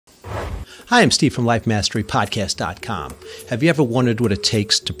Hi, I'm Steve from LifeMasteryPodcast.com. Have you ever wondered what it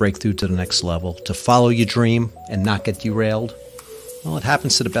takes to break through to the next level, to follow your dream and not get derailed? Well, it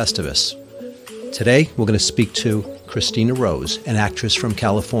happens to the best of us. Today, we're going to speak to Christina Rose, an actress from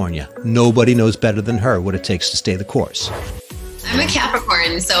California. Nobody knows better than her what it takes to stay the course. I'm a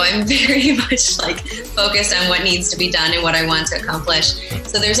Capricorn, so I'm very much focused on what needs to be done and what I want to accomplish.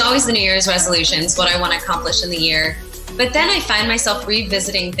 So there's always the New Year's resolutions, what I want to accomplish in the year. But then I find myself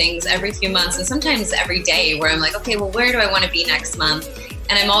revisiting things every few months and sometimes every day where I'm like, okay, well, where do I want to be next month?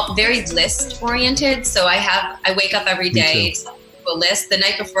 And I'm all very list oriented. So I wake up every day to a list. The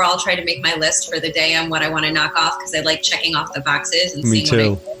night before, I'll try to make my list for the day on what I want to knock off because I like checking off the boxes and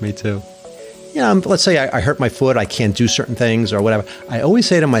seeing Me too. Yeah, let's say I hurt my foot, I can't do certain things or whatever. I always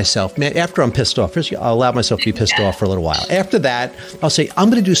say to myself, man, after I'm pissed off, first I'll allow myself to be pissed off for a little while. After that, I'll say, I'm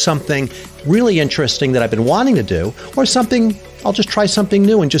going to do something really interesting that I've been wanting to do, or something, I'll just try something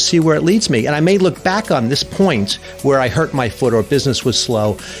new and just see where it leads me. And I may look back on this point where I hurt my foot or business was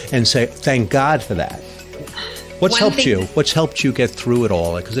slow and say, thank God for that. What's helped you? What's helped you get through it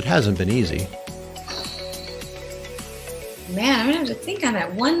all? Because it hasn't been easy. Man, I'm going to have to think on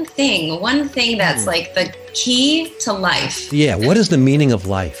that one thing that's like the key to life. Yeah, what is the meaning of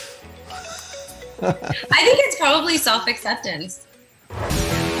life? I think it's probably self-acceptance.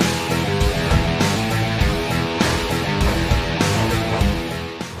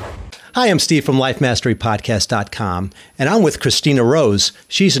 Hi, I'm Steve from LifeMasteryPodcast.com, and I'm with Christina Rose.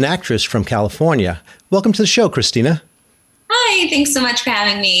 She's an actress from California. Welcome to the show, Christina. Hi, thanks so much for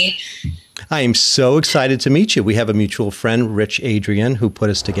having me. I am so excited to meet you. We have a mutual friend, Rich Adrian, who put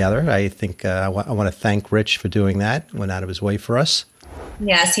us together. I think I want to thank Rich for doing that. Went out of his way for us.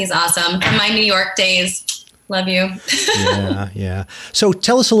 Yes, he's awesome. From my New York days. Love you. Yeah. So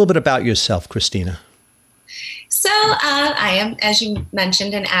tell us a little bit about yourself, Christina. So I am, as you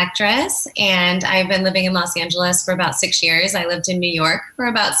mentioned, an actress, and I've been living in Los Angeles for about 6 years. I lived in New York for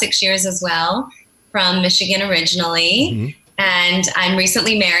about 6 years as well, from Michigan originally. Mm-hmm. And I'm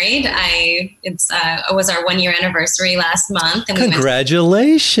recently married. It was our 1 year anniversary last month. And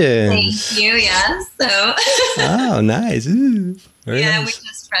congratulations! Thank you. Yes. So. Oh, nice. Ooh, very nice. We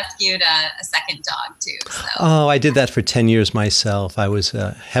just rescued a second dog too. So. Oh, I did that for 10 years myself. I was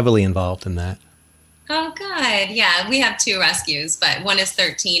heavily involved in that. Oh, good. Yeah, we have 2 rescues, but one is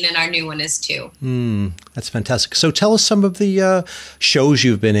 13 and our new one is 2. That's fantastic. So tell us some of the shows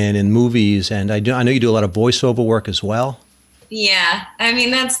you've been in and movies, and I know you do a lot of voiceover work as well. Yeah, I mean,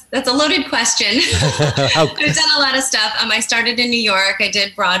 that's a loaded question. I've done a lot of stuff. I started in New York. I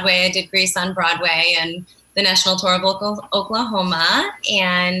did Broadway. I did Grease on Broadway and the National Tour of Oklahoma,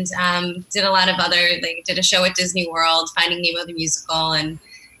 and did a lot of other, did a show at Disney World, Finding Nemo the Musical, and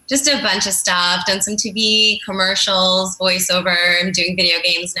just a bunch of stuff. Done some TV, commercials, voiceover. I'm doing video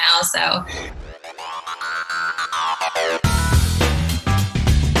games now, so.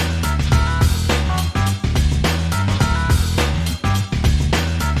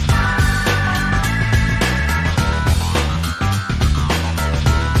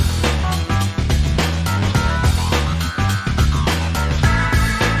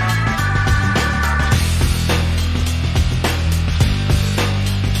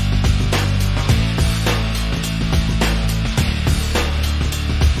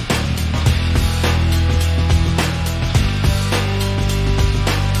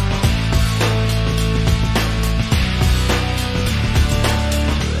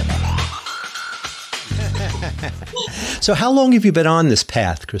 So how long have you been on this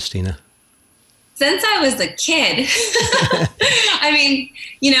path, Christina? Since I was a kid. I mean,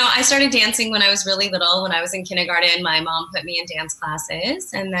 I started dancing when I was really little. When I was in kindergarten, my mom put me in dance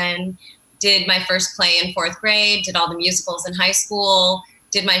classes, and then did my first play in 4th grade, did all the musicals in high school,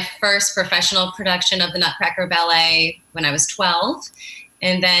 did my first professional production of the Nutcracker Ballet when I was 12.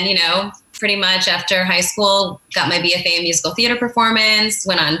 And then, pretty much after high school, got my BFA in musical theater performance,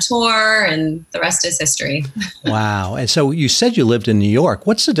 went on tour, and the rest is history. Wow. And so you said you lived in New York.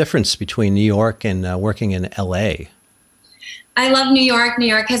 What's the difference between New York and working in LA? I love New York. New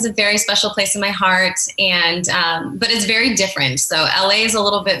York has a very special place in my heart, and but it's very different. So LA is a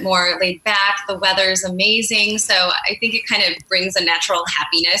little bit more laid back. The weather's amazing. So I think it kind of brings a natural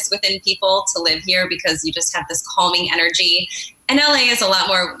happiness within people to live here because you just have this calming energy. And LA is a lot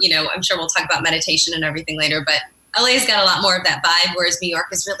more, I'm sure we'll talk about meditation and everything later, but LA's got a lot more of that vibe, whereas New York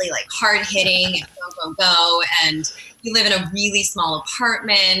is really hard hitting and go. And you live in a really small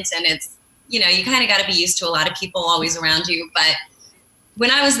apartment, and it's, you kind of got to be used to a lot of people always around you. But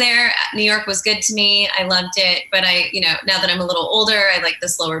when I was there, New York was good to me. I loved it. But now that I'm a little older, I like the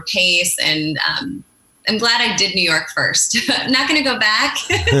slower pace. And I'm glad I did New York first. I'm not going to go back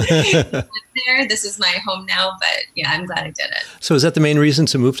there. This is my home now, but yeah, I'm glad I did it. So is that the main reason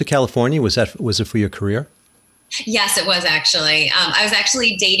to move to California? Was it for your career? Yes, it was actually. I was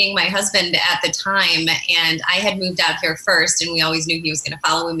actually dating my husband at the time, and I had moved out here first, and we always knew he was going to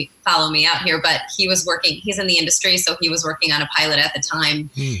follow me out here. But he was working; he's in the industry, so he was working on a pilot at the time.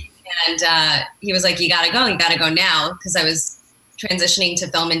 And he was like, "You got to go now," because I was transitioning to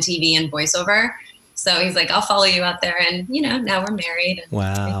film and TV and voiceover. So he's like, "I'll follow you out there," and now we're married.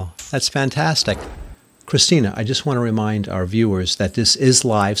 Wow, that's fantastic. Christina, I just want to remind our viewers that this is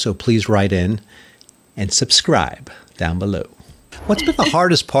live, so please write in and subscribe down below. What's been the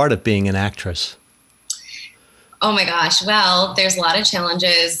hardest part of being an actress? Oh my gosh. Well, there's a lot of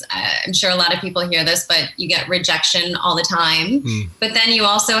challenges. I'm sure a lot of people hear this, but you get rejection all the time. But then you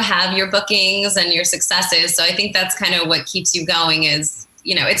also have your bookings and your successes. So I think that's kind of what keeps you going is,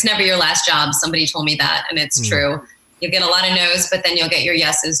 it's never your last job. Somebody told me that, and it's true. You'll get a lot of no's, but then you'll get your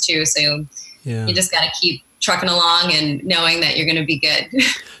yeses too. So you just got to keep trucking along and knowing that you're going to be good.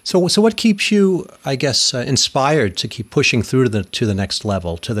 So what keeps you, I guess, inspired to keep pushing through to the next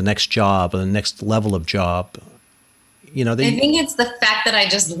level, to the next job, or the next level of job? I think it's the fact that I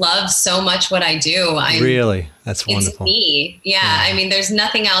just love so much what I do. Really? That's wonderful. It's me. Yeah. I mean, there's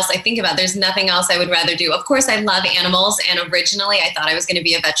nothing else I think about. There's nothing else I would rather do. Of course, I love animals. And originally I thought I was going to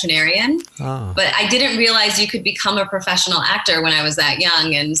be a veterinarian. But I didn't realize you could become a professional actor when I was that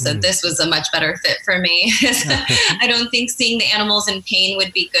young. And so this was a much better fit for me. I don't think seeing the animals in pain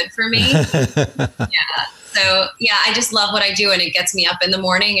would be good for me. Yeah. So yeah, I just love what I do, and it gets me up in the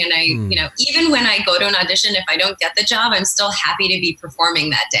morning. And I, even when I go to an audition, if I don't get the job, I'm still happy to be performing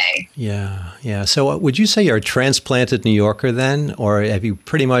that day. Yeah, yeah. So would you say you're a transplanted New Yorker then, or have you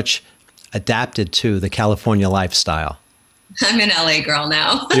pretty much adapted to the California lifestyle? I'm an LA girl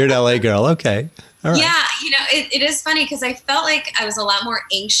now. You're an LA girl, okay. All right. Yeah, it is funny because I felt like I was a lot more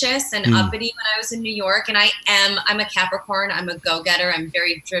anxious and uppity when I was in New York, and I'm a Capricorn. I'm a go-getter. I'm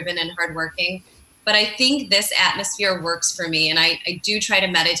very driven and hardworking. But I think this atmosphere works for me, and I do try to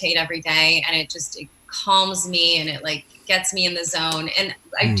meditate every day, and it calms me, and it gets me in the zone. And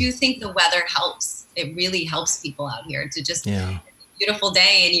I do think the weather helps. It really helps people out here to just it's a beautiful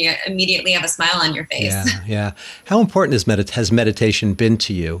day, and you immediately have a smile on your face. Yeah, yeah. How important has meditation been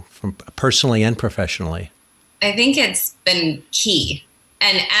to you, from personally and professionally? I think it's been key.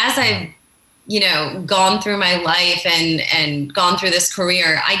 And as I've gone through my life and gone through this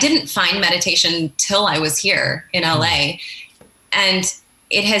career, I didn't find meditation till I was here in LA. And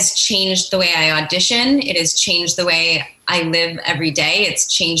it has changed the way I audition. It has changed the way I live every day.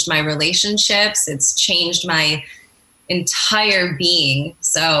 It's changed my relationships. It's changed my entire being.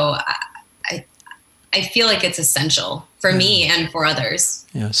 So I feel like it's essential for me and for others.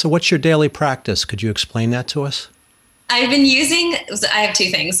 Yeah. So what's your daily practice? Could you explain that to us? I have two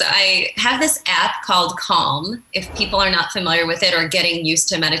things. So I have this app called Calm. If people are not familiar with it or getting used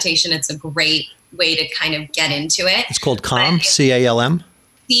to meditation, it's a great way to kind of get into it. It's called Calm, C-A-L-M?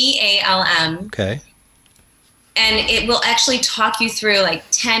 C-A-L-M. Okay. And it will actually talk you through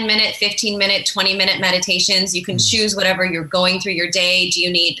 10-minute, 15-minute, 20-minute meditations. You can choose whatever you're going through your day. Do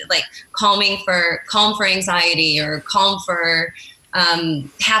you need calm for anxiety, or calm for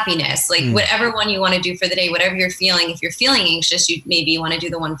happiness, whatever one you want to do for the day, whatever you're feeling. If you're feeling anxious, you want to do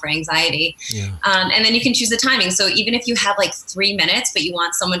the one for anxiety. And then you can choose the timing. So even if you have 3 minutes, but you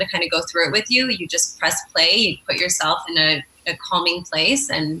want someone to kind of go through it with you, you just press play, you put yourself in a calming place,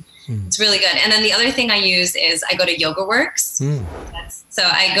 and it's really good. And then the other thing I use is I go to Yoga Works. So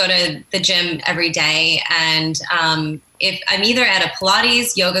I go to the gym every day, and if I'm either at a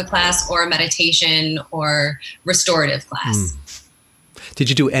Pilates yoga class or a meditation or restorative class. Did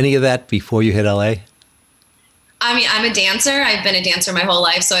you do any of that before you hit LA? I mean, I'm a dancer. I've been a dancer my whole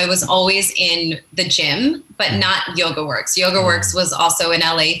life. So I was always in the gym, but not Yoga Works. Yoga Works was also an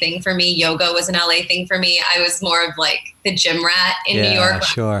LA thing for me. Yoga was an LA thing for me. I was more of the gym rat in New York.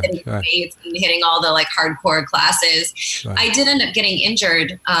 Sure. Hitting all the hardcore classes. Sure. I did end up getting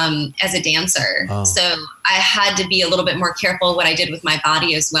injured as a dancer. So I had to be a little bit more careful what I did with my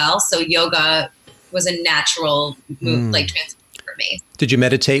body as well. So yoga was a natural move, transformation for me. Did you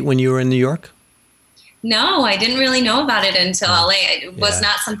meditate when you were in New York? No, I didn't really know about it until LA. It was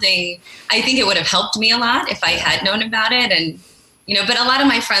not something, I think it would have helped me a lot if I had known about it. And, but a lot of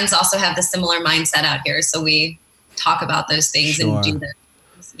my friends also have the similar mindset out here. So we talk about those things and do them.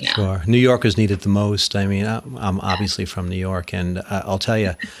 Sure. New Yorkers need it the most. I mean, I'm obviously from New York, and I'll tell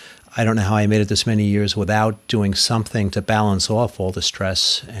you, I don't know how I made it this many years without doing something to balance off all the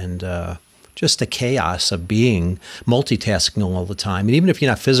stress and just the chaos of being multitasking all the time. And even if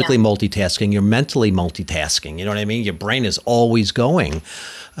you're not physically multitasking, you're mentally multitasking. You know what I mean? Your brain is always going.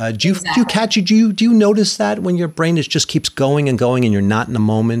 Do you notice that when your brain just keeps going and going and you're not in the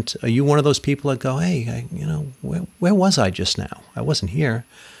moment? Are you one of those people that go, hey, where was I just now? I wasn't here.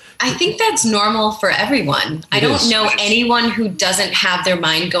 I think that's normal for everyone. I don't know anyone who doesn't have their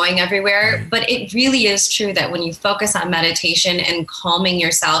mind going everywhere, but it really is true that when you focus on meditation and calming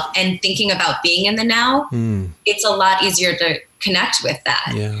yourself and thinking about being in the now, it's a lot easier to connect with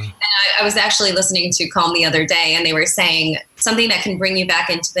that. Yeah. And I was actually listening to Calm the other day, and they were saying something that can bring you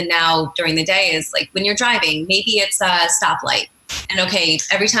back into the now during the day is like when you're driving, maybe it's a stoplight. And okay,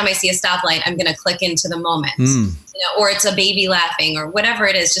 every time I see a stoplight, I'm going to click into the moment, or it's a baby laughing or whatever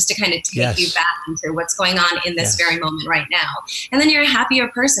it is, just to kind of take you back into what's going on in this very moment right now. And then you're a happier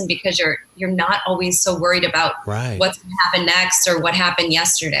person because you're not always so worried about what's going to happen next or what happened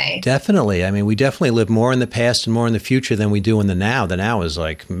yesterday. Definitely. I mean, we definitely live more in the past and more in the future than we do in the now. The now is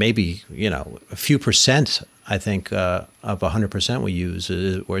like maybe, a few percent, I think, of 100% we use,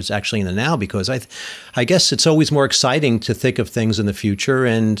 where it's actually in the now, because I guess it's always more exciting to think of things in the future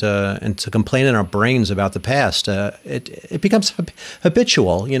and to complain in our brains about the past. It becomes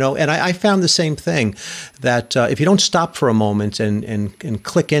habitual, and I found the same thing, that if you don't stop for a moment and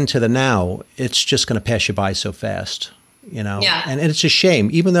click into the now, it's just going to pass you by so fast, and it's a shame,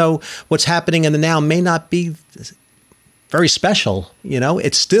 even though what's happening in the now may not be very special,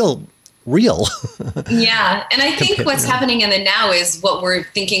 it's still real. Yeah. And I think what's happening in the now is what we're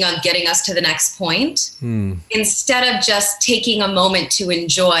thinking of getting us to the next point, instead of just taking a moment to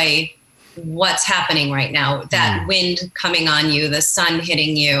enjoy what's happening right now, that wind coming on you, the sun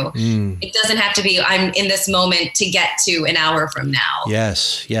hitting you. It doesn't have to be, I'm in this moment to get to an hour from now.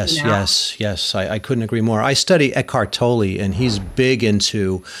 Yes. I couldn't agree more. I study Eckhart Tolle, and he's big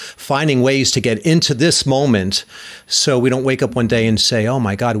into finding ways to get into this moment so we don't wake up one day and say, oh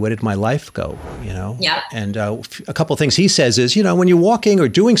my God, where did my life go? Yeah. And a couple of things he says is, when you're walking or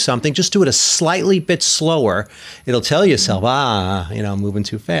doing something, just do it a slightly bit slower. It'll tell yourself, I'm moving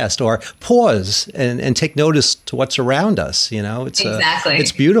too fast. Or pause and take notice to what's around us.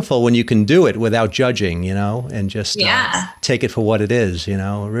 It's beautiful when you can do it without judging, and just take it for what it is.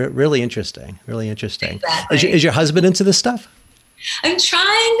 Really interesting. Exactly. Is your husband into this stuff? I'm trying.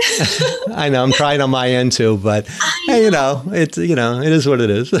 I know, I'm trying on my end too, but hey, it is what it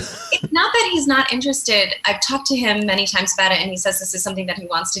is. It's not that he's not interested. I've talked to him many times about it, and he says this is something that he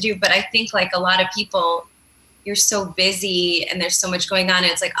wants to do. But I think, like a lot of people, you're so busy and there's so much going on.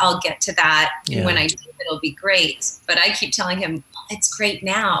 It's like, I'll get to that. And when I do, it'll be great. But I keep telling him, it's great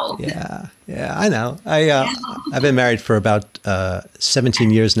now. Yeah, I know. I've been married for about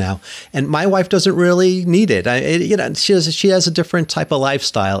 17 years now, and my wife doesn't really need it. She has a different type of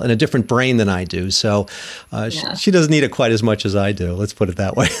lifestyle and a different brain than I do. So she doesn't need it quite as much as I do. Let's put it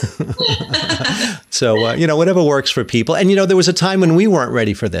that way. So, whatever works for people. And, there was a time when we weren't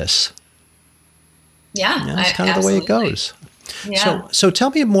ready for this. Yeah, it's kind of the way it goes. Yeah. So tell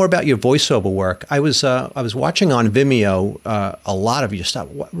me more about your voiceover work. I was watching on Vimeo a lot of your stuff.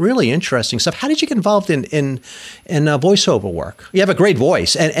 Really interesting stuff. How did you get involved in voiceover work? You have a great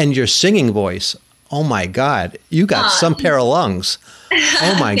voice, and your singing voice. Oh my God, you got some pair of lungs.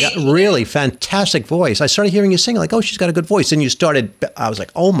 Oh my God, really fantastic voice. I started hearing you sing, like, oh, she's got a good voice. And you started. I was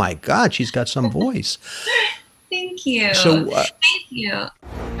like, oh my God, she's got some voice. Thank you. So thank you.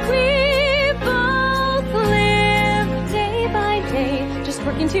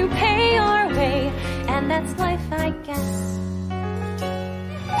 Working to pay our way, and that's life, I guess.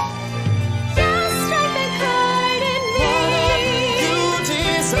 Just strike that chord in me. What you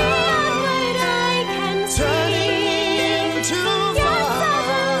desire, what I can see. Into yes,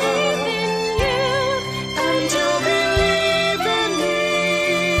 I believe in you, and you believe in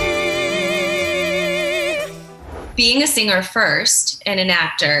me. Being a singer first and an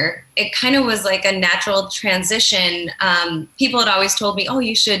actor, it kind of was like a natural transition. People had always told me, oh,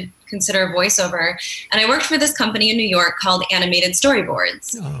 you should consider voiceover. And I worked for this company in New York called Animated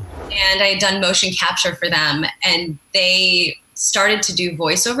Storyboards. Oh. And I had done motion capture for them. And they started to do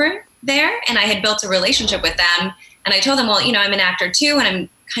voiceover there. And I had built a relationship with them. And I told them, well, I'm an actor too, and I'm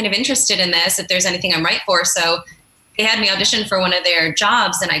kind of interested in this, if there's anything I'm right for. So they had me audition for one of their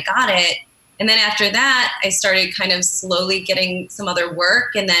jobs, and I got it. And then after that, I started kind of slowly getting some other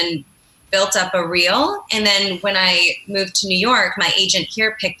work, and then built up a reel. And then when I moved to New York, my agent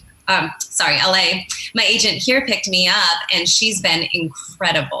here LA, my agent here picked me up, and she's been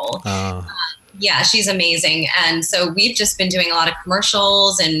incredible. Yeah, she's amazing. And so we've just been doing a lot of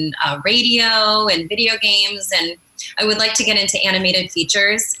commercials and radio and video games. And I would like to get into animated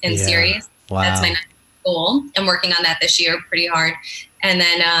features and series. That's my goal. I'm working on that this year pretty hard. And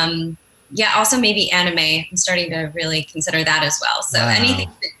then, also maybe anime. I'm starting to really consider that as well. So anything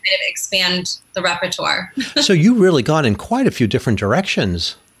to kind of expand the repertoire. So you really gone in quite a few different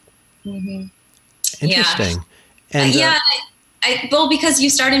directions. Mm-hmm. Interesting. Yeah. And well, because you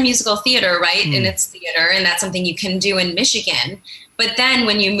start in musical theater, right? Mm. And it's theater, and that's something you can do in Michigan. But then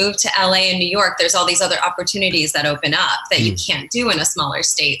when you move to LA and New York, there's all these other opportunities that open up that you can't do in a smaller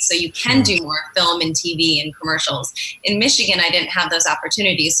state. So you can do more film and TV and commercials. In Michigan, I didn't have those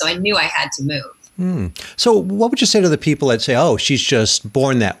opportunities, so I knew I had to move. So what would you say to the people that say, oh, she's just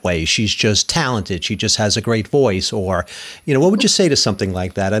born that way, she's just talented, she just has a great voice? Or, what would you say to something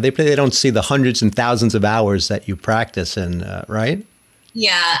like that? They don't see the hundreds and thousands of hours that you practice in, right?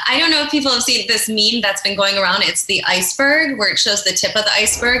 Yeah, I don't know if people have seen this meme that's been going around. It's the iceberg, where it shows the tip of the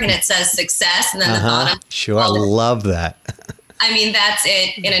iceberg and it says success, and then the bottom. Sure, I love that. I mean, that's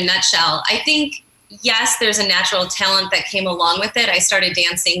it in a nutshell. I think, yes, there's a natural talent that came along with it. I started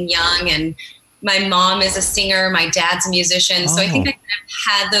dancing young, and my mom is a singer, my dad's a musician. So I think I kind of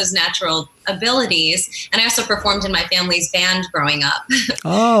had those natural abilities. And I also performed in my family's band growing up.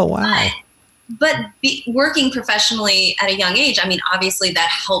 Oh, wow. But working professionally at a young age, I mean, obviously that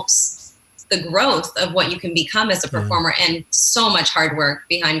helps the growth of what you can become as a performer, and so much hard work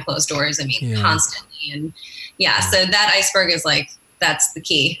behind closed doors. I mean, constantly. And so that iceberg is that's the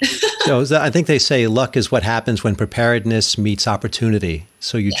key. So I think they say luck is what happens when preparedness meets opportunity.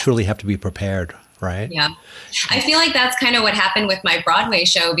 So you truly have to be prepared, right? Yeah. I feel like that's kind of what happened with my Broadway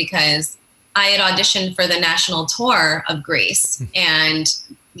show, because I had auditioned for the national tour of Grease and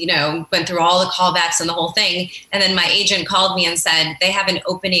went through all the callbacks and the whole thing. And then my agent called me and said, they have an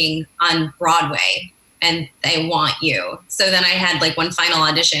opening on Broadway and they want you. So then I had one final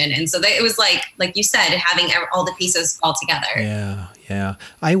audition. And so it was like you said, having all the pieces all together. Yeah. Yeah.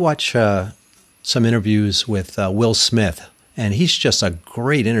 I watch some interviews with Will Smith, and he's just a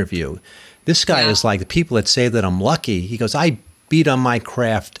great interview. This guy is like the people that say that I'm lucky. He goes, I beat on my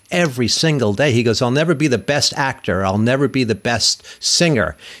craft every single day. He goes, I'll never be the best actor. I'll never be the best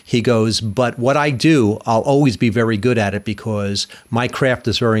singer. He goes, but what I do, I'll always be very good at it because my craft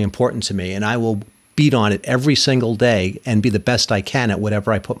is very important to me, and I will beat on it every single day and be the best I can at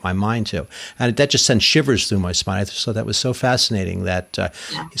whatever I put my mind to. And that just sent shivers through my spine. So that was so fascinating, that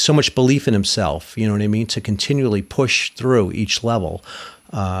so much belief in himself, you know what I mean, to continually push through each level.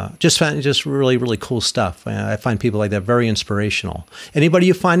 Just really, really cool stuff. I find people like that very inspirational. Anybody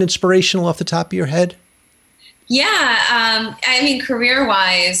you find inspirational off the top of your head? Yeah. I mean,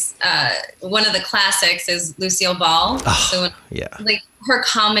 career-wise, one of the classics is Lucille Ball. Her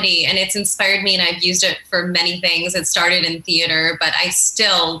comedy, and it's inspired me, and I've used it for many things. It started in theater, but I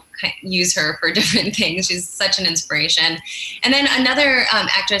still use her for different things. She's such an inspiration. And then another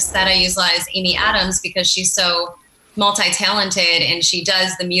actress that I use a lot is Amy Adams, because she's so multi-talented, and she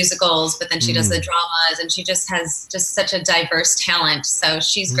does the musicals, but then she does the dramas, and she just has such a diverse talent. So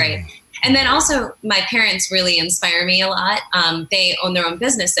she's great. And then also my parents really inspire me a lot. They own their own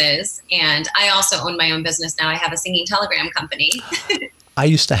businesses, and I also own my own business now. I have a singing telegram company. I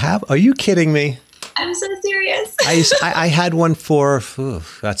used to have. Are you kidding me? I'm so serious. I had one for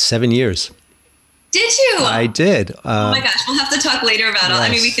about 7 years. Did you? I did. Oh my gosh, we'll have to talk later about it. I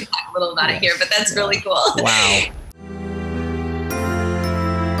mean, we can talk a little about it here, but that's really cool. Wow.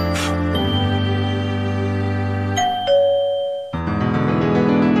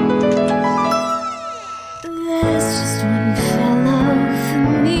 There's just one fellow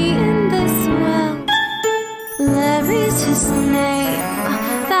for me in this world. Larry's his name,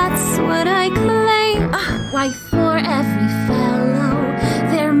 that's what I claim. Why, for every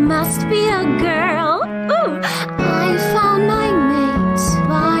fellow there must be a girl. Ooh, I found my mate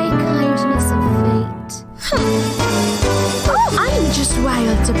by kindness of fate. Oh, I'm just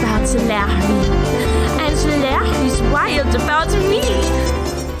wild about Larry, and Larry's wild about me.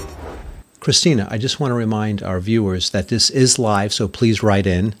 Christina, I just want to remind our viewers that this is live, so please write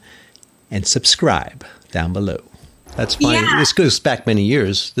in and subscribe down below. That's fine. Yeah. This goes back many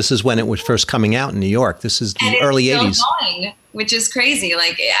years. This is when it was first coming out in New York. This is the early 80s. Going, which is crazy.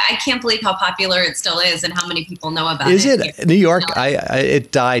 I can't believe how popular it still is and how many people know about it. Is it? New York,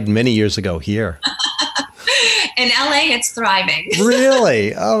 it died many years ago here. In LA, it's thriving.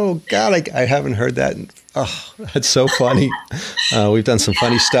 Really? Oh, God, I haven't heard that. Oh, that's so funny. We've done some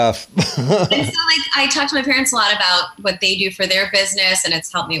funny stuff. And so, I talk to my parents a lot about what they do for their business, and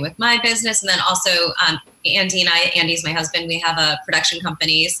it's helped me with my business. And then also, Andy and I, Andy's my husband, we have a production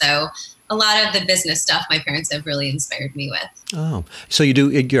company. So a lot of the business stuff my parents have really inspired me with. Oh, so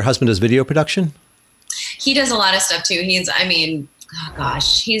your husband does video production? He does a lot of stuff too. oh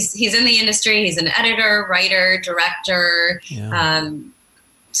gosh, he's in the industry. He's an editor, writer, director,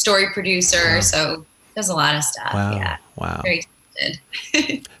 story producer. Wow. So does a lot of stuff. Wow. Yeah. Wow. Very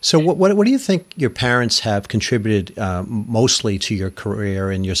talented. So what do you think your parents have contributed mostly to your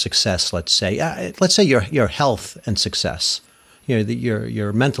career and your success? Let's say your health and success,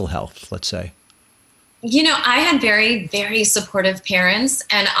 your mental health, let's say. I had very, very supportive parents,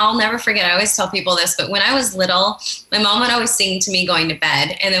 and I'll never forget, I always tell people this, but when I was little, my mom would always sing to me going to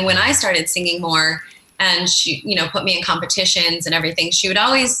bed. And then when I started singing more and she, put me in competitions and everything, she would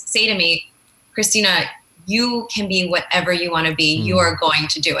always say to me, Christina, you can be whatever you want to be. You are going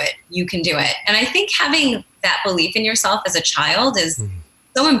to do it. You can do it. And I think having that belief in yourself as a child is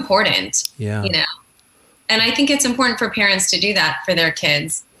so important, And I think it's important for parents to do that for their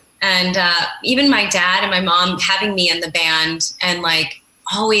kids. And even my dad and my mom having me in the band and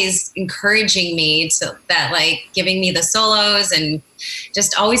always encouraging me to that, giving me the solos and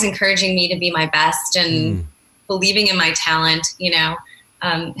just always encouraging me to be my best and believing in my talent,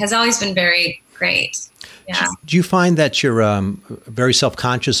 has always been very great. Yeah. Do you find that you're very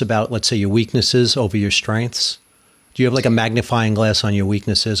self-conscious about, let's say, your weaknesses over your strengths? Do you have a magnifying glass on your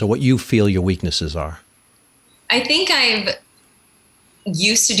weaknesses or what you feel your weaknesses are? I think I've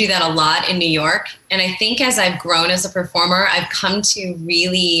used to do that a lot in New York. And I think as I've grown as a performer, I've come to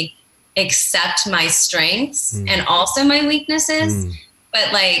really accept my strengths and also my weaknesses.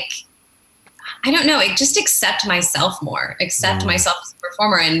 But I don't know, just accept myself more, accept myself as a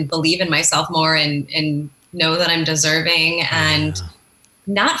performer and believe in myself more and know that I'm deserving and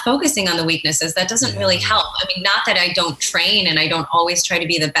not focusing on the weaknesses. That doesn't really help. I mean, not that I don't train and I don't always try to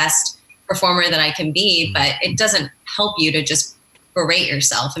be the best performer that I can be, but it doesn't help you to just berate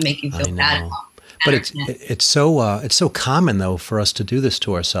yourself and make you feel bad. But it's so common though for us to do this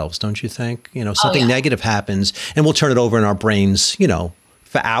to ourselves, don't you think? Something negative happens and we'll turn it over in our brains,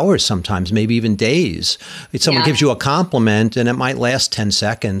 for hours sometimes, maybe even days. Someone gives you a compliment and it might last 10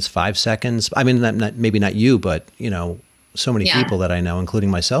 seconds, 5 seconds. I mean, maybe not you, but so many people that I know, including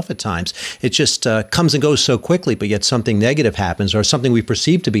myself at times. It just comes and goes so quickly, but yet something negative happens or something we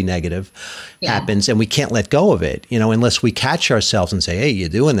perceive to be negative happens and we can't let go of it, unless we catch ourselves and say, hey, you're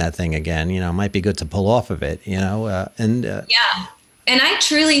doing that thing again, it might be good to pull off of it, And I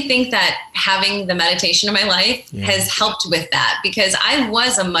truly think that having the meditation in my life has helped with that because I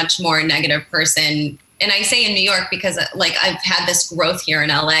was a much more negative person. And I say in New York because I've had this growth here in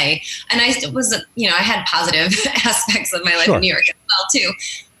LA and I was, I had positive aspects of my life in New York as well too.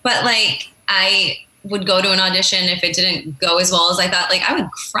 But I would go to an audition. If it didn't go as well as I thought, I would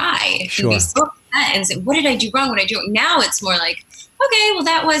cry and be so upset and say, what did I do wrong? What did I do? Now it's more okay, well,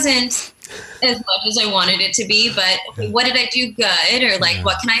 that wasn't as much as I wanted it to be, but what did I do good? Or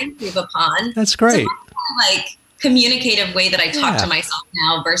what can I improve upon? That's great. So communicative way that I talk to myself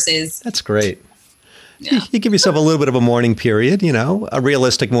now versus. That's great. You give yourself a little bit of a morning period, a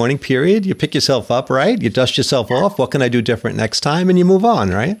realistic morning period. You pick yourself up, right? You dust yourself off. What can I do different next time? And you move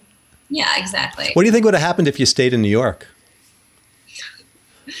on, right? Yeah, exactly. What do you think would have happened if you stayed in New York?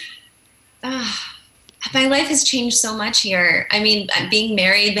 My life has changed so much here. I mean, being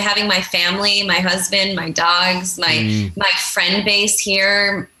married, having my family, my husband, my dogs, my friend base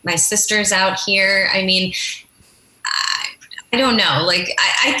here, my sisters out here. I mean, I don't know.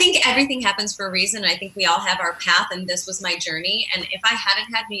 I think everything happens for a reason. I think we all have our path and this was my journey. And if I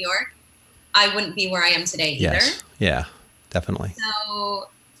hadn't had New York, I wouldn't be where I am today either. Yes. Yeah, definitely. So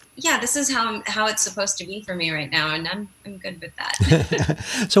this is how it's supposed to be for me right now. And I'm good with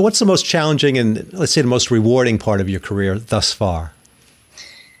that. So what's the most challenging and let's say the most rewarding part of your career thus far?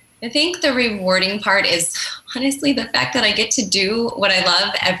 I think the rewarding part is honestly the fact that I get to do what I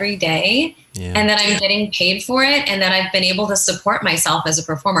love every day and that I'm getting paid for it and that I've been able to support myself as a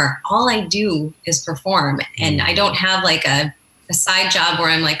performer. All I do is perform and I don't have a side job where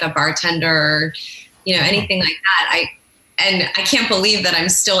I'm a bartender or, anything like that. And I can't believe that I'm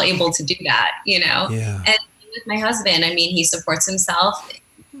still able to do that, And with my husband, I mean, he supports himself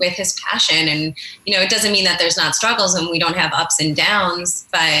with his passion and, it doesn't mean that there's not struggles and we don't have ups and downs,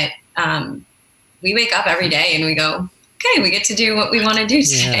 but we wake up every day and we go, okay, we get to do what we want to do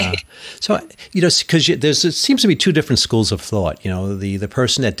today. Yeah. So, because it seems to be two different schools of thought, the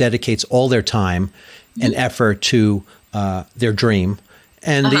person that dedicates all their time and effort to their dream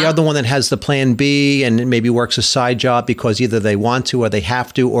and the other one that has the plan B and maybe works a side job because either they want to or they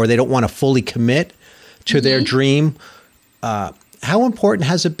have to or they don't want to fully commit to their dream. How important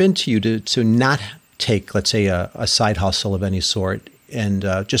has it been to you to not take, let's say, a side hustle of any sort and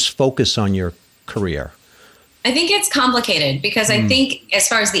just focus on your career? I think it's complicated because I think as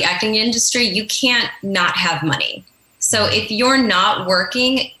far as the acting industry, you can't not have money. So if you're not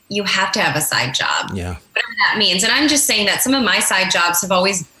working, you have to have a side job, Yeah. whatever that means. And I'm just saying that some of my side jobs have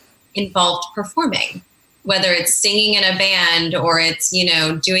always involved performing, whether it's singing in a band or it's, you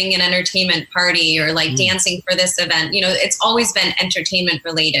know, doing an entertainment party or like dancing for this event. You know, it's always been entertainment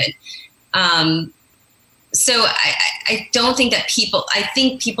related. So I don't think that I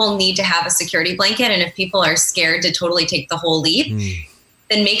think people need to have a security blanket. And if people are scared to totally take the whole leap,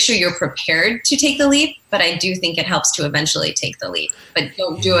 then make sure you're prepared to take the leap. But I do think it helps to eventually take the leap. But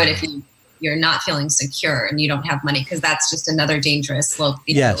don't do it if you're not feeling secure and you don't have money, because that's just another dangerous slope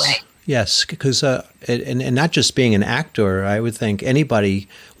the other way. Yes, because and not just being an actor, I would think anybody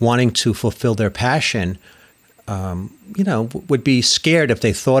wanting to fulfill their passion, you know, would be scared if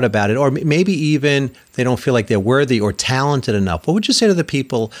they thought about it, or maybe even they don't feel like they're worthy or talented enough. What would you say to the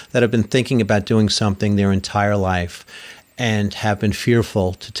people that have been thinking about doing something their entire life and have been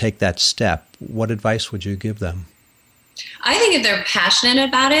fearful to take that step? What advice would you give them? I think if they're passionate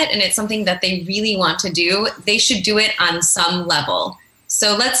about it and it's something that they really want to do, they should do it on some level.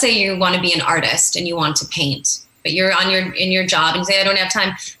 So let's say you want to be an artist and you want to paint, but you're in your job and you say, I don't have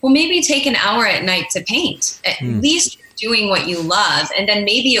time. Well, maybe take an hour at night to paint. At least you're doing what you love, and then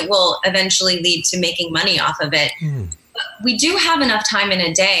maybe it will eventually lead to making money off of it. But we do have enough time in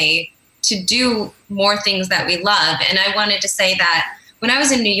a day to do more things that we love. And I wanted to say that when I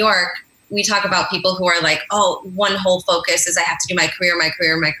was in New York, we talk about people who are like, oh, one whole focus is I have to do my career, my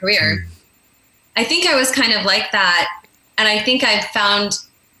career, my career. I think I was kind of like that. And I think I've found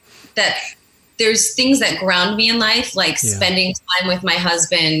that there's things that ground me in life, like spending time with my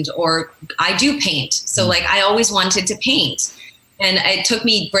husband, or I do paint. So like I always wanted to paint. And it took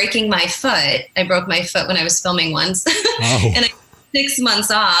me breaking my foot. I broke my foot when I was filming once. And I took 6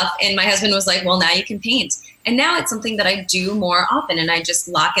 months off. And my husband was like, well, now you can paint. And now it's something that I do more often. And I just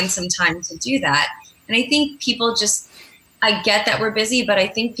lock in some time to do that. And I think people I get that we're busy, but I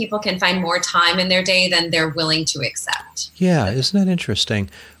think people can find more time in their day than they're willing to accept. Yeah, isn't that interesting?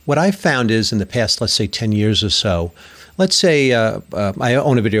 What I've found is in the past, let's say 10 years or so, let's say I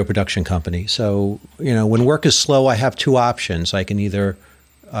own a video production company. So, you know, when work is slow, I have two options. I can either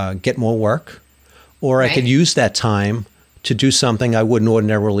get more work, or I could use that time to do something I wouldn't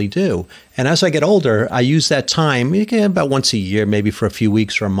ordinarily do. And as I get older, I use that time about once a year, maybe for a few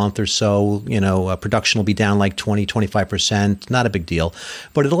weeks or a month or so. You know, production will be down like 20, 25%, not a big deal.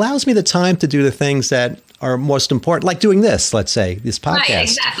 But it allows me the time to do the things that are most important, like doing this, let's say, this podcast. Right,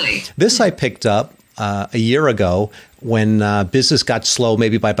 exactly. This I picked up a year ago when business got slow,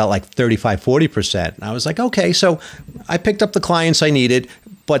 maybe by about like 35, 40%. And I was like, okay, so I picked up the clients I needed,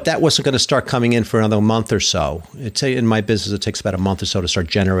 but that wasn't going to start coming in for another month or so. In my business, it takes about a month or so to start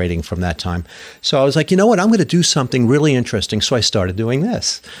generating from that time. So I was like, you know what, I'm going to do something really interesting. So I started doing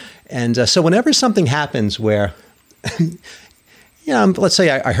this. And so whenever something happens where, you know, let's say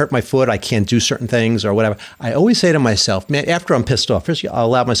I hurt my foot, I can't do certain things or whatever, I always say to myself, man, after I'm pissed off, first I'll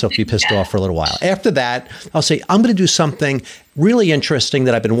allow myself to be pissed off for a little while. After that, I'll say, I'm going to do something really interesting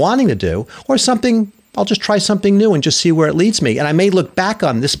that I've been wanting to do, or something, I'll just try something new and just see where it leads me. And I may look back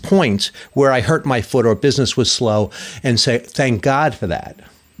on this point where I hurt my foot or business was slow and say, thank God for that.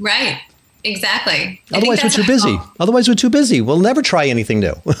 Right. Exactly. Otherwise, we're too busy. Otherwise, we're too busy. We'll never try anything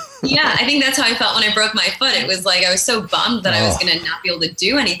new. Yeah, I think that's how I felt when I broke my foot. It was like I was so bummed that I was going to not be able to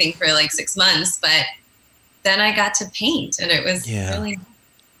do anything for like 6 months. But then I got to paint, and it was really,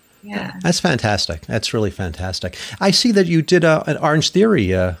 That's fantastic. That's really fantastic. I see that you did an Orange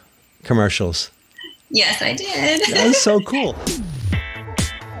Theory commercials. Yes, I did. That was so cool.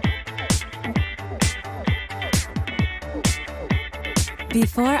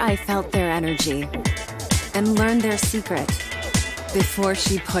 Before I felt their energy and learned their secret, before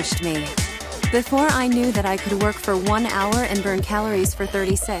she pushed me, before I knew that I could work for 1 hour and burn calories for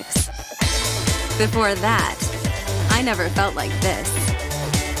 36, before that, I never felt like this.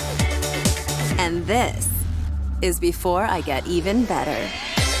 And this is before I get even better.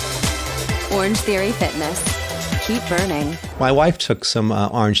 Orange Theory Fitness. Keep burning. My wife took some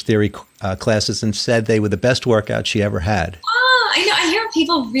Orange Theory classes and said they were the best workout she ever had. I know. I hear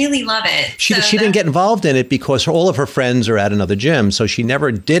people really love it. She didn't get involved in it because all of her friends are at another gym, so she never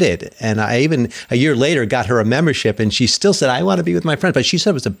did it. And I even, a year later, got her a membership, and she still said, I want to be with my friends. But she said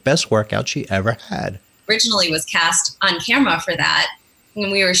it was the best workout she ever had. Originally was cast on camera for that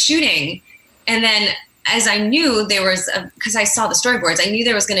when we were shooting. And then as I knew there was, because I saw the storyboards, I knew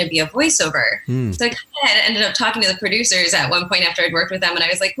there was going to be a voiceover. So I kind of ended up talking to the producers at one point after I'd worked with them. And I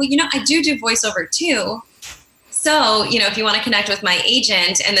was like, well, you know, I do voiceover too. So, you know, if you want to connect with my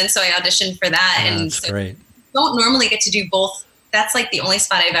agent. And then so I auditioned for that. And that's great. Don't normally get to do both. That's like the only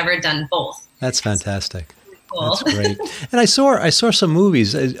spot I've ever done both. That's fantastic. cool. That's great. And I saw some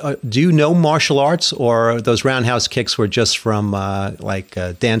movies. Do you know martial arts, or those roundhouse kicks were just from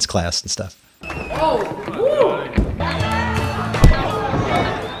dance class and stuff?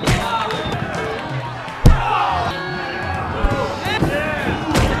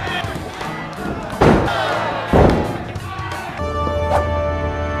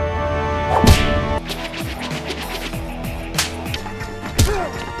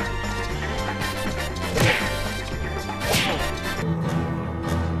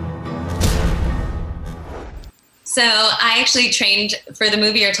 So I actually trained for the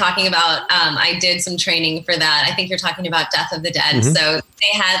movie you're talking about. I did some training for that. I think you're talking about Death of the Dead. Mm-hmm. So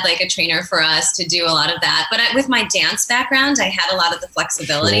they had like a trainer for us to do a lot of that. But with my dance background, I had a lot of the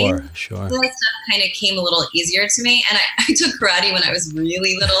flexibility. Sure. So that stuff kind of came a little easier to me. And I took karate when I was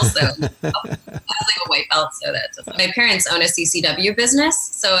really little. So I was like a white belt. So my parents own a CCW business.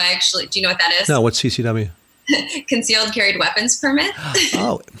 So I actually, do you know what that is? No, what's CCW? Concealed carried weapons permit.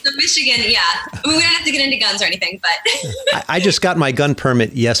 Oh, so Michigan, yeah. I mean, we don't have to get into guns or anything, but I just got my gun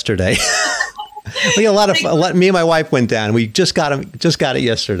permit yesterday. We a lot of me and my wife went down. We just got it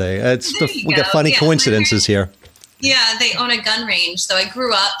yesterday. We got funny coincidences here. Yeah, they own a gun range. So I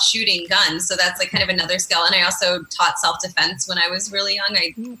grew up shooting guns. So that's like kind of another skill. And I also taught self-defense when I was really young.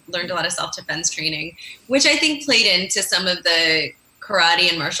 I learned a lot of self-defense training, which I think played into some of the karate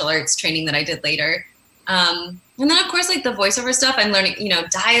and martial arts training that I did later. And then, of course, like the voiceover stuff, I'm learning,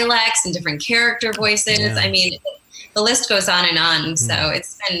 dialects and different character voices. Yeah. I mean, the list goes on and on. So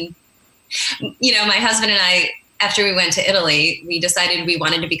it's been, my husband and I, after we went to Italy, we decided we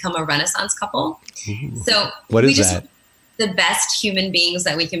wanted to become a Renaissance couple. Ooh. So what is that? The best human beings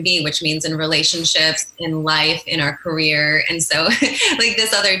that we can be, which means in relationships, in life, in our career. And so like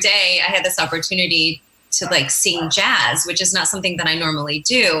this other day, I had this opportunity to like sing jazz, which is not something that I normally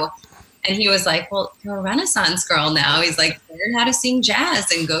do. And he was like, well, you're a Renaissance girl now. He's like, learn how to sing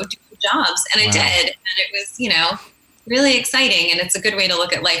jazz and go do jobs. And I did. And it was, really exciting. And it's a good way to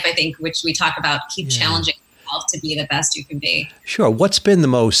look at life, I think, which we talk about, keep challenging yourself to be the best you can be. Sure. What's been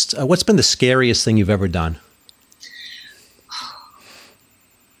the scariest thing you've ever done?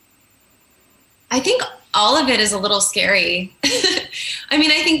 I think all of it is a little scary. I mean,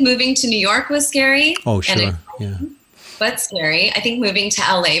 I think moving to New York was scary. Oh, sure. Yeah. But scary. I think moving to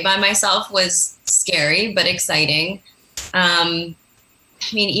LA by myself was scary, but exciting. I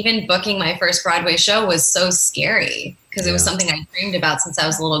mean, even booking my first Broadway show was so scary because it was something I dreamed about since I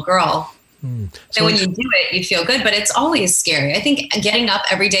was a little girl. So when you do it, you feel good, but it's always scary. I think getting up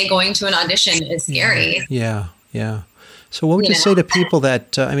every day, going to an audition is scary. Yeah. So what would you say to people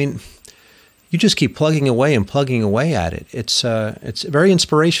that, you just keep plugging away at it. It's very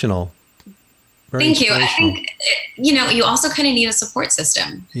inspirational. Thank you. I think, you also kind of need a support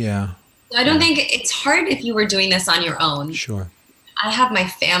system. Yeah. I don't think it's hard if you were doing this on your own. Sure. I have my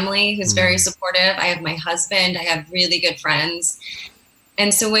family who's very supportive. I have my husband. I have really good friends.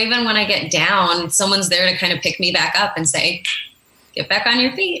 And so even when I get down, someone's there to kind of pick me back up and say, get back on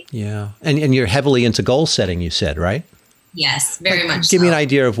your feet. Yeah. And you're heavily into goal setting, you said, right? Yes, very much Give me an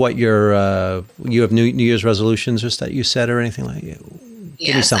idea of what you have New Year's resolutions just that you set or anything like that?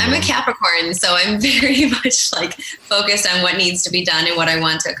 Yes, I'm a Capricorn, so I'm very much like focused on what needs to be done and what I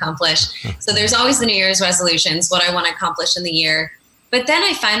want to accomplish. So there's always the New Year's resolutions, what I want to accomplish in the year. But then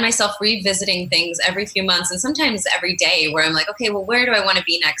I find myself revisiting things every few months and sometimes every day where I'm like, okay, well, where do I want to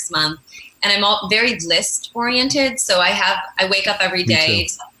be next month? And I'm all very list oriented. So I wake up every day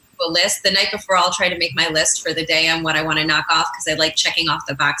to a list. The night before, I'll try to make my list for the day on what I want to knock off because I like checking off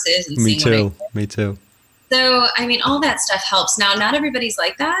the boxes and seeing what I did. Me too. So, I mean, all that stuff helps. Now, not everybody's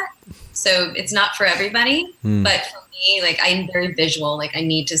like that. So it's not for everybody. But for me, like, I'm very visual. Like, I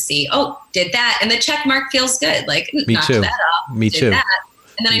need to see, did that. And the check mark feels good. Like, knocked that off. Me too. That.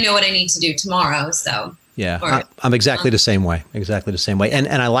 And then I know what I need to do tomorrow. So, yeah, I'm exactly the same way. And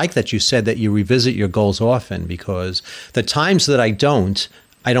I like that you said that you revisit your goals often because the times that I grow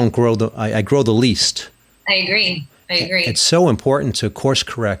I grow the least. I agree. It's so important to course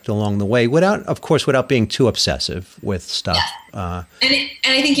correct along the way without being too obsessive with stuff. Yeah. And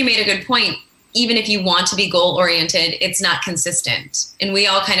I think you made a good point. Even if you want to be goal oriented, it's not consistent. And we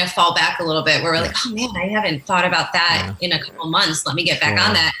all kind of fall back a little bit where we're like, oh man, I haven't thought about that in a couple months. Let me get back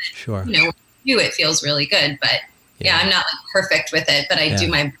on that. Sure. When you do, it feels really good. But I'm not like perfect with it, but I do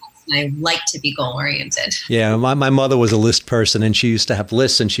my best. And I like to be goal oriented. Yeah. My mother was a list person and she used to have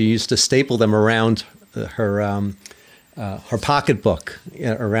lists and she used to staple them around her her pocketbook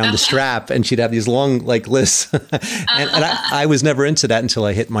around the strap, and she'd have these long like lists. and I was never into that until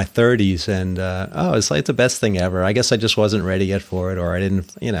I hit my 30s, and it's like the best thing ever. I guess I just wasn't ready yet for it, or I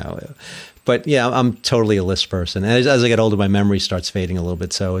didn't, But yeah, I'm totally a list person, and as I get older, my memory starts fading a little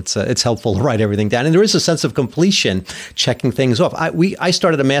bit. So it's helpful to write everything down, and there is a sense of completion, checking things off. I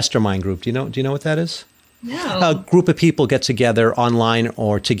started a mastermind group. Do you know what that is? No. A group of people get together online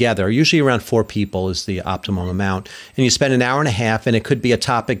or together. Usually around 4 people is the optimum amount. And you spend an hour and a half, and it could be a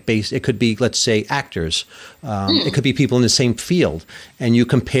topic based. It could be, let's say, actors. It could be people in the same field. And you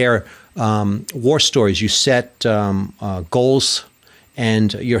compare war stories. You set goals,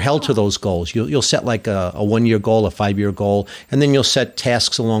 and you're held to those goals. You'll set like a 1-year goal, a 5-year goal, and then you'll set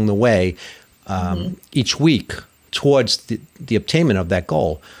tasks along the way each week towards the obtainment of that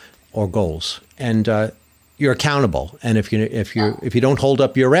goal or goals. And you're accountable, and if you don't hold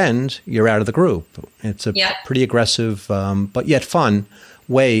up your end, you're out of the group. It's a pretty aggressive, but yet fun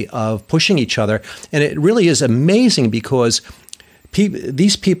way of pushing each other, and it really is amazing because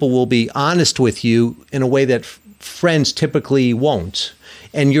these people will be honest with you in a way that friends typically won't.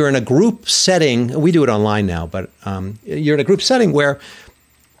 And you're in a group setting. We do it online now, but you're in a group setting where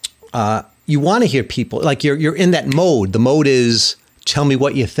you want to hear people. Like you're in that mode. The mode is, tell me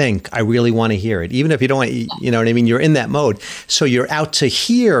what you think. I really want to hear it. Even if you don't want, you know what I mean? You're in that mode. So you're out to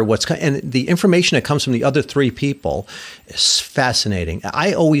hear and the information that comes from the other 3 people is fascinating.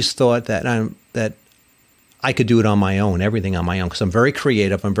 I always thought that I could do it on my own, everything on my own, because I'm very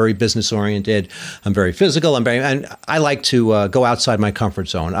creative. I'm very business oriented. I'm very physical. And I like to go outside my comfort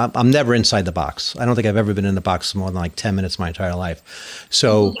zone. I'm never inside the box. I don't think I've ever been in the box more than like 10 minutes my entire life.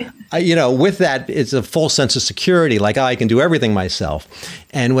 So, with that, it's a full sense of security. Like, I can do everything myself.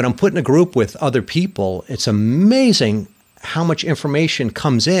 And when I'm put in a group with other people, it's amazing how much information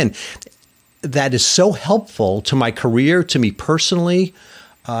comes in that is so helpful to my career, to me personally.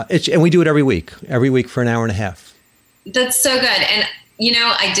 And we do it every week for an hour and a half. That's so good. And,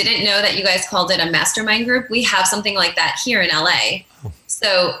 I didn't know that you guys called it a mastermind group. We have something like that here in LA. Oh.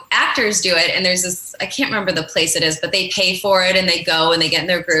 So actors do it. And there's this, I can't remember the place it is, but they pay for it and they go and they get in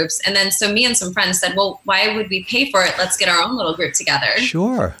their groups. And then, so me and some friends said, well, why would we pay for it? Let's get our own little group together.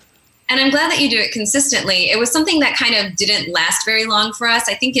 Sure. And I'm glad that you do it consistently. It was something that kind of didn't last very long for us.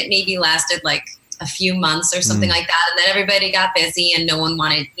 I think it maybe lasted like a few months or something like that. And then everybody got busy and no one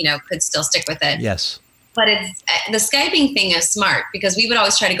wanted, could still stick with it. Yes. But the Skyping thing is smart because we would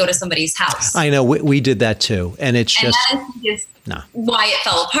always try to go to somebody's house. I know. We did that too. And it's just why it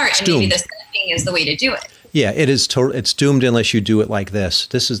fell apart. And maybe the Skyping is the way to do it. Yeah, it is. It's doomed unless you do it like this.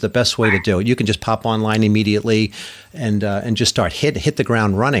 This is the best way to do it. You can just pop online immediately and just start hit the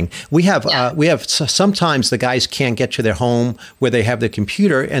ground running. We have sometimes the guys can't get to their home where they have their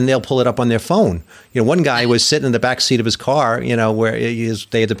computer and they'll pull it up on their phone. One guy was sitting in the back seat of his car, where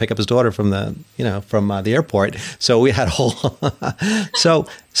they had to pick up his daughter from the airport. So we had a whole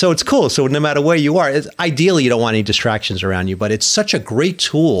so it's cool. So no matter where you are, ideally you don't want any distractions around you, but it's such a great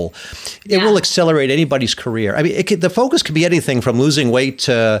tool. It will accelerate anybody's career. I mean, the focus could be anything from losing weight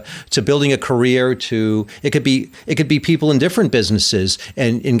to building a career to it could be people in different businesses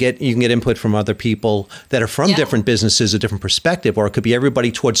and you can get input from other people that are from different businesses, a different perspective, or it could be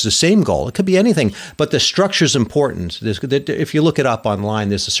everybody towards the same goal. It could be anything, but the structure is important. If you look it up online,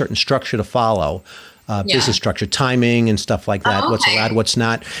 there's a certain structure to follow. Business structure, timing and stuff like that, what's allowed, what's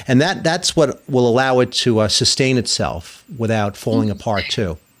not. And that's what will allow it to sustain itself without falling apart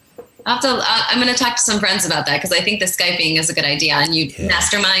too. I'm going to talk to some friends about that because I think the Skyping is a good idea. And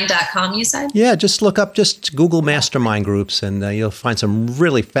mastermind.com, you said? Yeah, just Google mastermind groups and you'll find some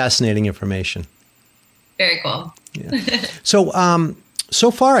really fascinating information. Very cool. Yeah.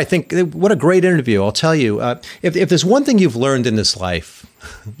 So far, I think, what a great interview. I'll tell you, if there's one thing you've learned in this life,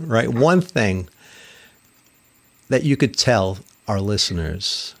 right, one thing that you could tell our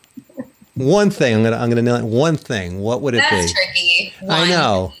listeners, one thing, I'm going to nail it, one thing, what would it be? That's tricky. I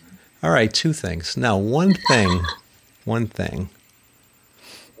know. All right, 2 things. No, one thing.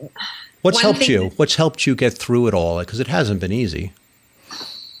 What's helped you? What's helped you get through it all? Because it hasn't been easy.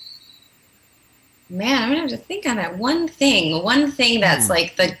 Man, I'm going to have to think on that. One thing that's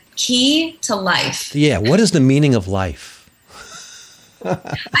like the key to life. Yeah, what is the meaning of life? I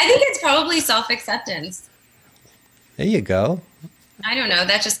think it's probably self-acceptance. There you go. I don't know.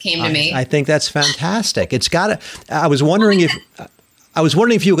 That just came to me. I think that's fantastic. It's got to. I was wondering if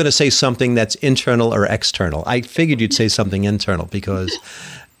you were going to say something that's internal or external. I figured you'd say something internal because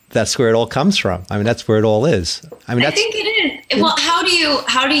that's where it all comes from. I mean, that's where it all is. I think it is. Well, how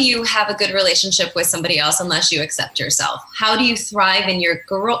do you have a good relationship with somebody else unless you accept yourself? How do you thrive in your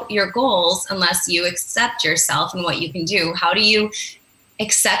goals unless you accept yourself and what you can do? How do you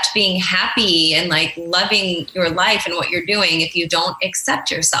accept being happy and like loving your life and what you're doing if you don't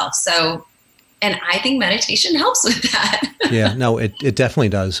accept yourself? So, and I think meditation helps with that. Yeah, no, it definitely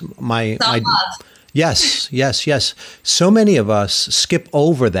does. Self-love. Yes. So many of us skip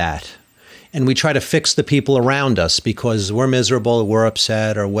over that. And we try to fix the people around us because we're miserable, we're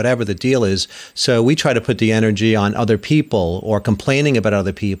upset, or whatever the deal is. So we try to put the energy on other people or complaining about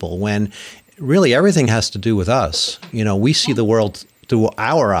other people when really everything has to do with us. You know, we see the world through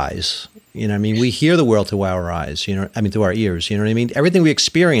our eyes. You know what I mean? We hear the world through our eyes, through our ears. You know what I mean? Everything we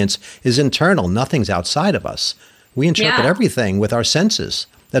experience is internal. Nothing's outside of us. We interpret everything with our senses.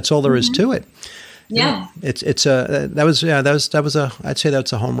 That's all there is to it. Yeah, I'd say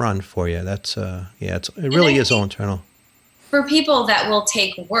that's a home run for you. It really is all internal. For people that will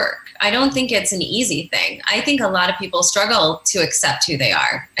take work, I don't think it's an easy thing. I think a lot of people struggle to accept who they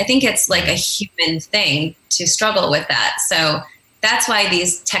are. I think it's like a human thing to struggle with that. So that's why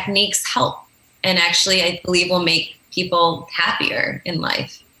these techniques help, and actually, I believe will make people happier in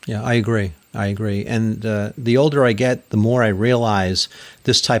life. Yeah, I agree. And the older I get, the more I realize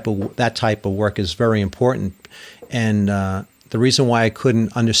that type of work is very important. And the reason why I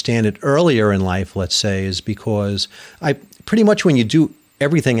couldn't understand it earlier in life, let's say, is because pretty much when you do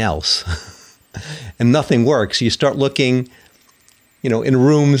everything else and nothing works, you start looking, in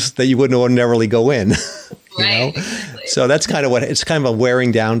rooms that you wouldn't ordinarily go in. Right. Exactly. So that's kind of it's kind of a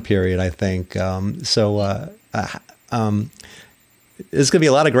wearing down period, I think. There's going to be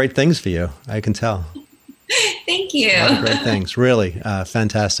a lot of great things for you. I can tell. Thank you. A lot of great things. Really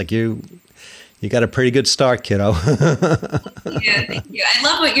fantastic. You got a pretty good start, kiddo. Yeah, thank you. I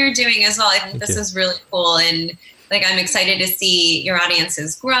love what you're doing as well. I think this is really cool. And I'm excited to see your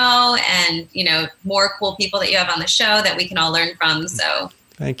audiences grow and, more cool people that you have on the show that we can all learn from. So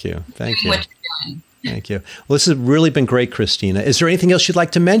thank you. What you're doing. Thank you. Well, this has really been great, Christina. Is there anything else you'd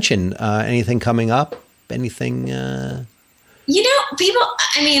like to mention? Anything coming up? Anything?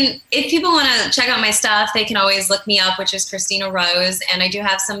 If people want to check out my stuff, they can always look me up, which is Christina Rose. And I do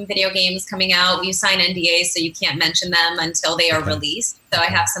have some video games coming out. You sign NDAs, so you can't mention them until they are released. So I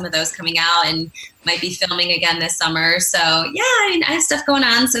have some of those coming out and might be filming again this summer. So yeah, I have stuff going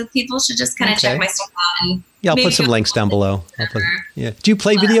on. So people should just kind of check my stuff out. And I'll put some links down below. Do you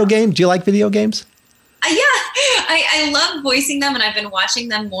play video games? Do you like video games? I love voicing them, and I've been watching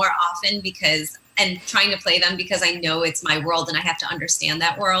them more often and trying to play them because I know it's my world and I have to understand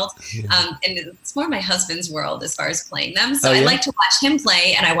that world. And it's more my husband's world as far as playing them. So I like to watch him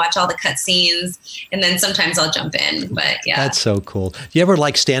play, and I watch all the cutscenes, and then sometimes I'll jump in. But yeah. That's so cool. Do you ever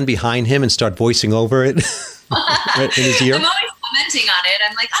stand behind him and start voicing over it right in his ear? I'm always commenting on it.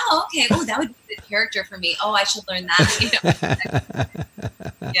 I'm like, oh, okay. Oh, that would be a good character for me. Oh, I should learn that.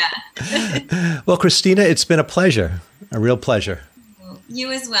 Yeah. Well, Christina, it's been a pleasure, a real pleasure.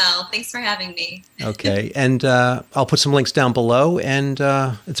 You as well. Thanks for having me. Okay. And I'll put some links down below. And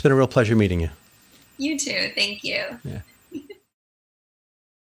it's been a real pleasure meeting you. You too. Thank you. Yeah.